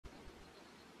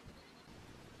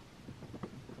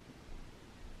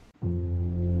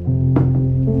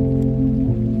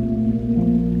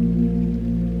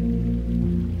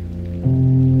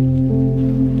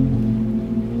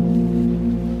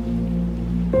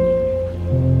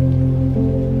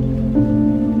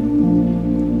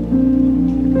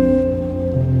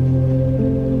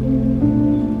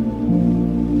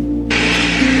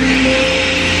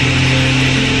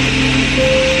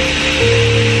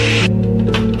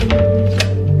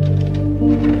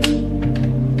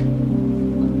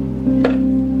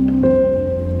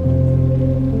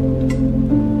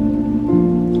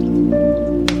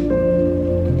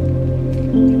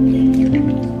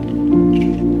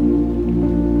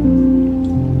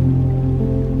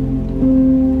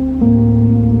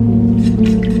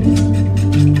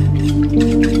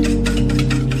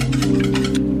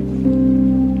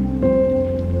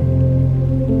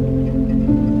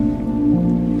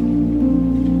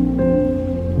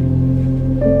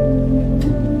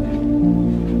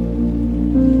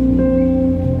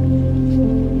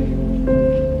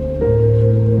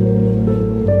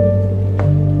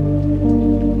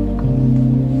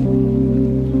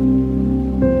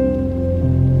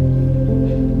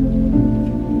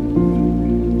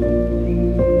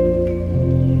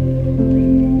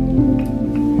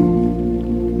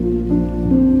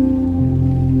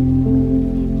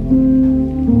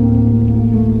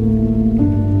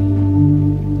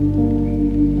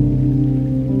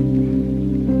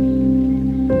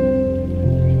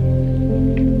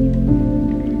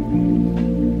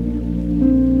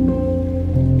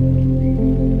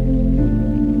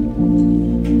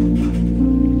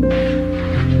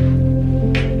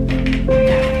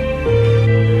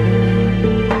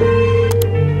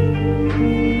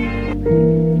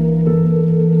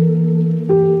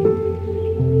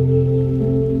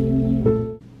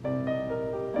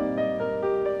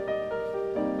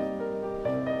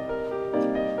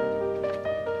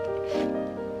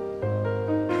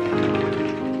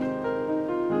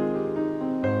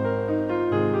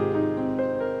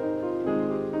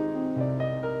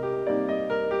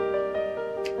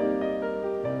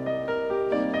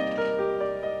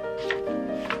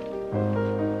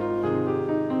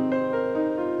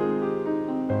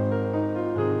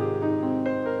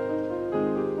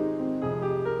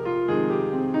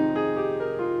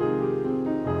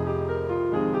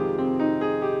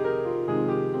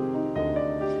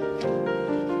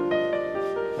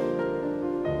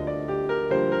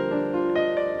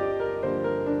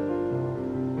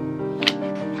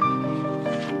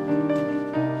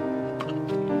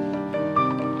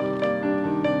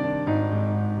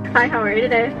Hi, how are you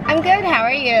today? I'm good, how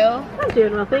are you? I'm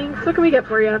doing well, thanks. What can we get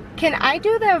for you? Can I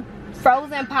do the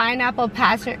frozen pineapple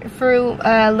passion fruit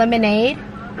lemonade?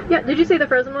 Yeah, did you say the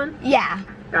frozen one? Yeah.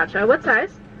 Gotcha. What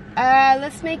size?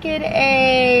 Let's make it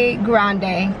a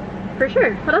grande. For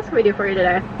sure. What else can we do for you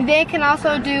today? They can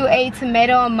also do a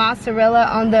tomato and mozzarella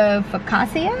on the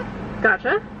focaccia.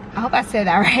 Gotcha. I hope I said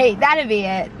that right. That'd be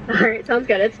it. Alright, sounds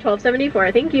good. It's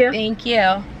 $12.74. Thank you. Thank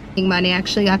you. Money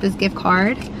actually got this gift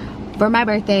card for my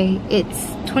birthday. It's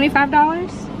 $25.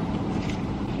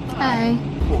 Hi.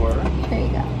 Here you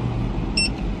go.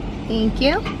 Thank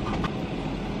you.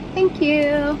 Thank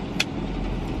you.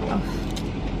 Oh.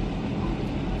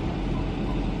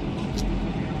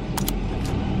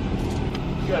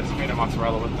 You got tomato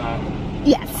mozzarella with that?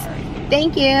 Yes. Right.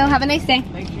 Thank you. Have a nice day.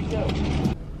 Thank you too.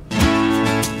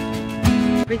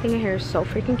 Everything in here is so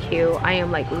freaking cute. I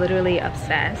am like literally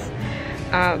obsessed.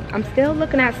 I'm still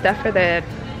looking at stuff for the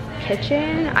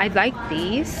kitchen. I like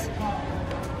these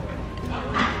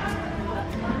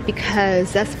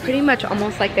because that's pretty much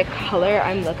almost like the color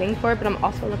I'm looking for, but I'm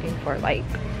also looking for like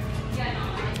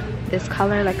this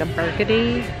color, like a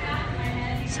burgundy.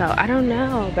 So I don't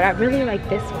know, but I really like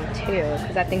this one too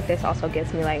because I think this also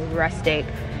gives me like rustic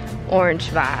orange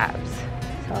vibes.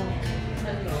 So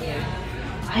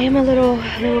I am a little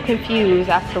confused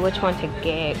as to which one to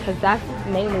get because that's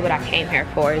mainly what I came here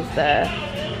for, is the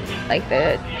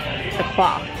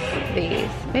cloth. These.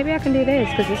 Maybe I can do this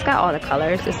because it's got all the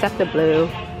colors except the blue.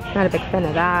 Not a big fan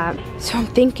of that. So I'm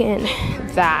thinking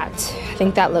that, I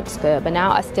think that looks good, but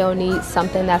now I still need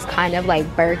something that's kind of like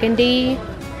burgundy,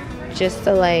 just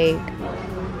to like,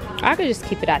 I could just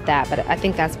keep it at that, but I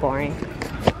think that's boring.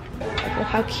 Look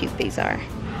how cute these are.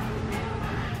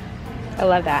 I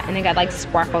love that. And they got like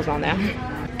sparkles on them.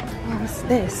 What's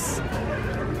this?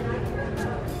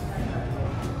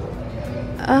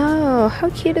 Oh, how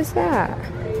cute is that?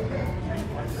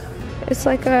 It's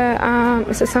like a,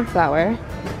 it's a sunflower.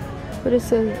 But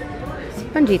it's a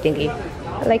spongy thingy.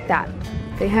 I like that.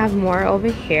 They have more over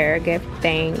here, gift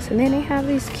things. And then they have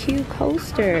these cute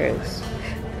coasters.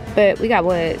 But we got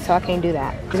wood, so I can't do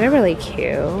that. They're really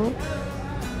cute.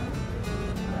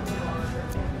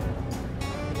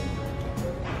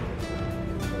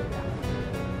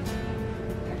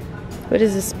 What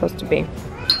is this supposed to be?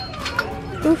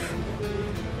 Oof.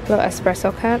 Little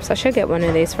espresso cups. I should get one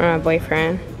of these for my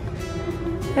boyfriend.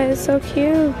 That is so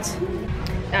cute.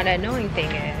 Now the annoying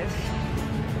thing is,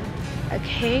 I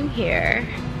came here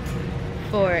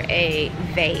for a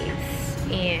vase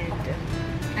and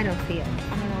I don't see it.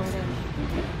 I don't know what it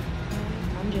is.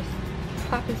 I'm just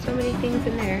popping so many things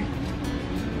in there.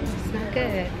 It's not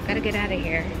good. Gotta get out of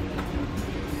here.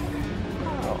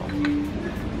 Oh,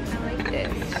 I like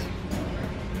this.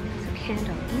 It's a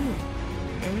candle.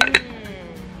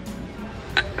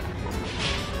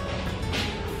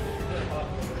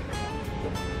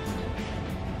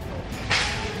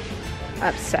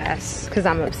 Obsessed, because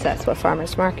I'm obsessed with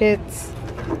farmers markets.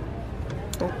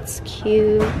 That's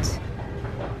cute.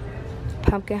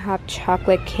 Pumpkin hot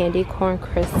chocolate candy corn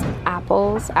crisp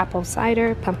apples, apple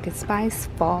cider, pumpkin spice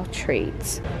fall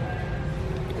treats.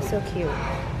 So cute.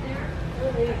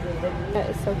 That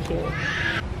is so cute.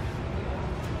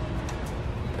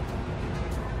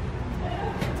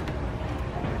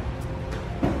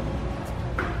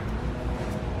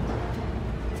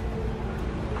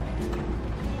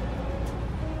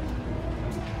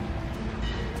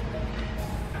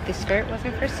 The skirt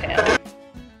wasn't for sale,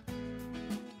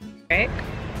 right?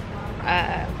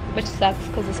 Which sucks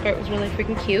because the skirt was really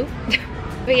freaking cute.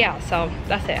 But yeah, so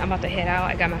that's it. I'm about to head out.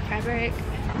 I got my fabric.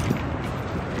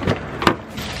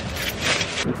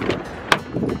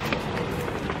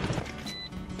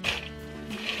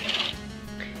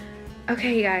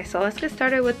 Okay guys, so let's get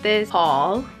started with this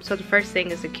haul. So the first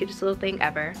thing is the cutest little thing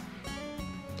ever.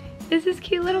 Is this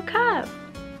cute little cup.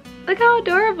 Look how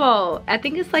adorable. I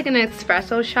think it's like an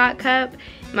espresso shot cup.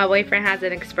 My boyfriend has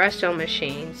an espresso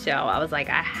machine, so I was like,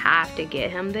 I have to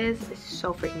get him this. It's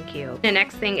so freaking cute. The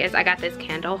next thing is I got this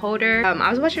candle holder. I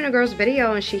was watching a girl's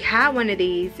video and she had one of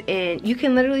these, and you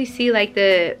can literally see like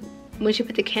when she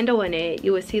put the candle in it,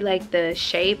 you would see like the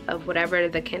shape of whatever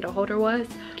the candle holder was.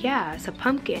 Yeah, it's a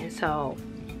pumpkin. So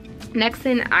next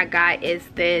thing I got is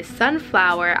this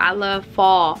sunflower. I love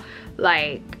fall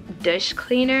like dish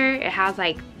cleaner. It has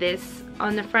like this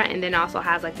on the front and then also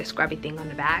has like the scrubby thing on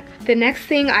the back. The next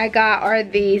thing I got are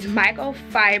these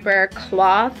microfiber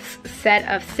cloths, set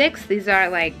of 6. These are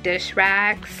like dish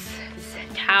racks,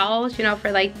 towels, you know,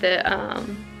 for like the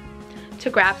to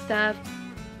grab stuff.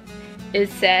 It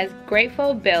says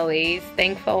grateful bellies,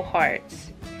 thankful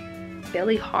hearts.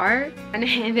 Billy Hart. And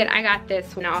then I got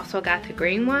this one. I also got the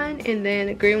green one, and then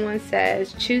the green one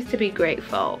says choose to be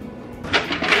grateful.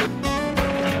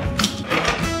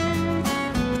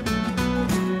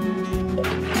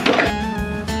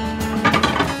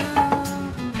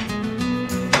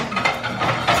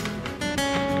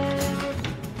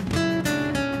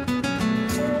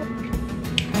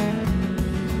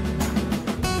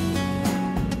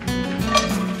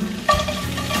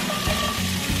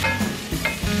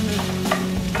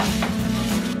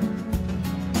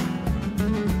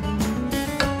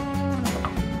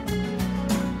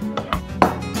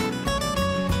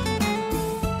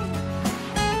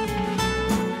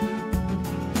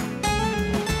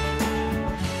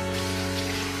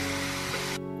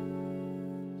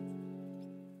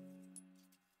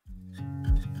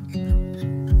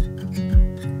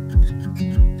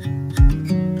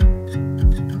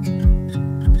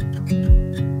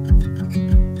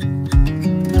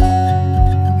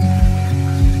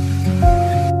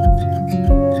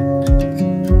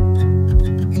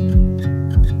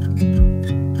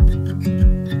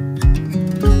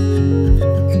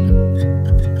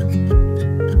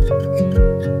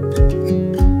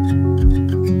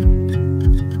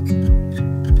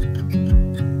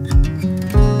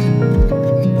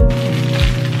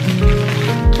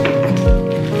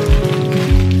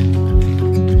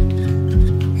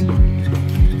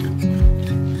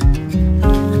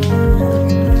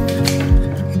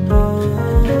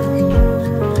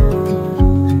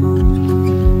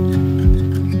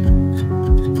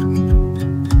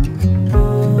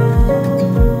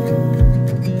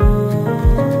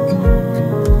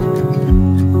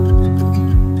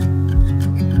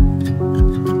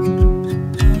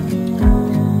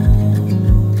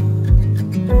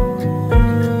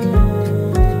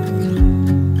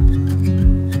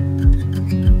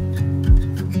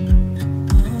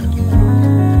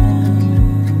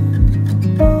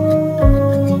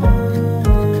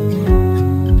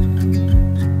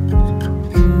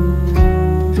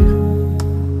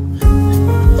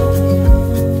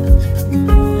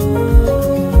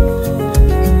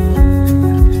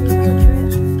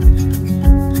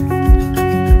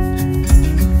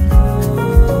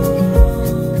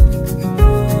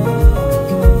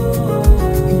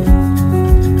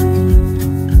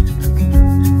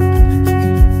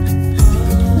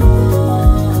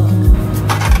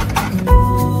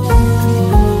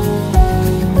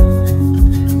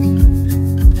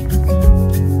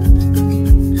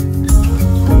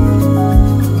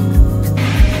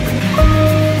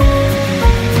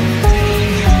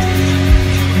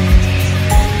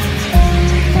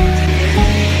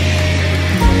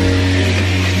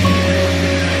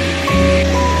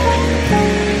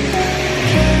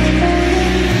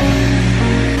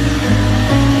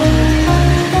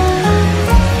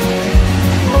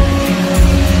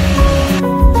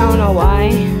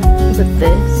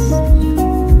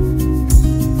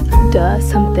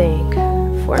 Something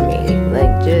for me,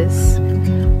 like, just,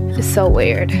 it's so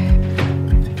weird.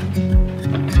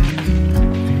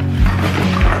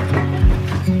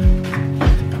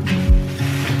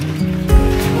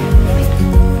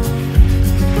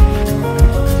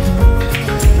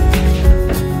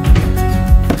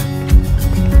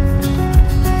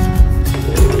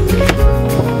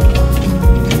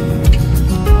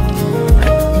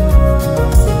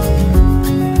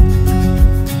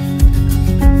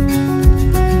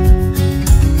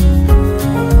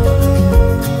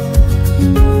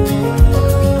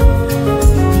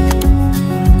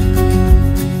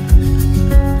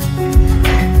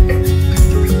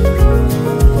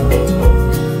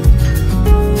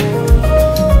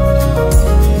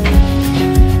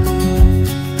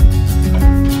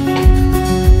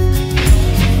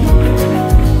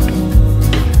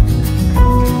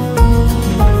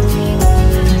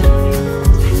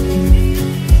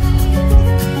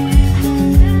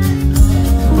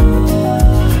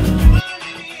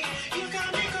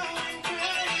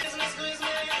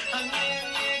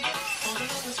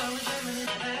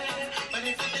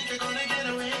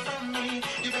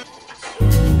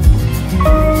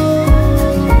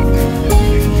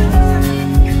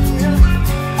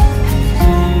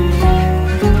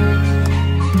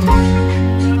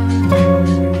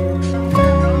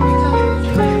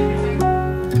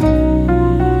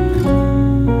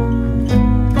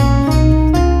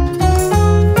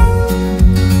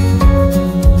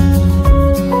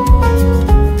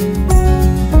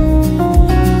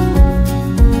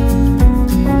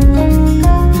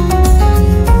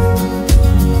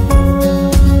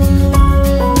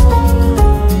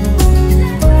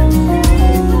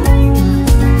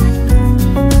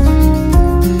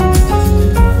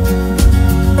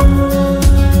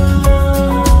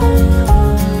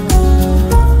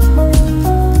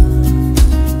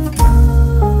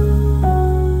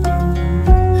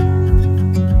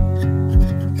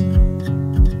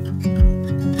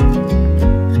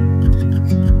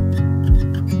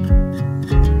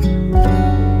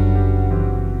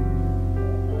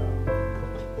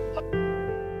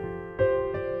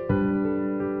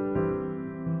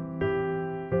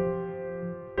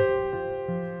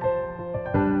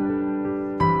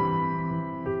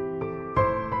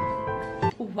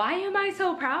 Why am I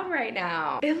so proud right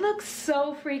now? It looks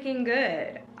so freaking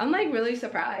good. I'm like really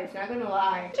surprised, not gonna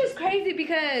lie. It's just crazy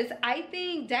because I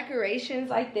think decorations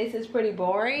like this is pretty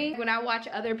boring. When I watch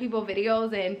other people's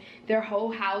videos and their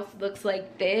whole house looks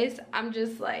like this, I'm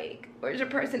just like, where's your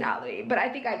personality? But I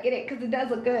think I get it because it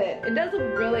does look good. It does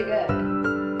look really good.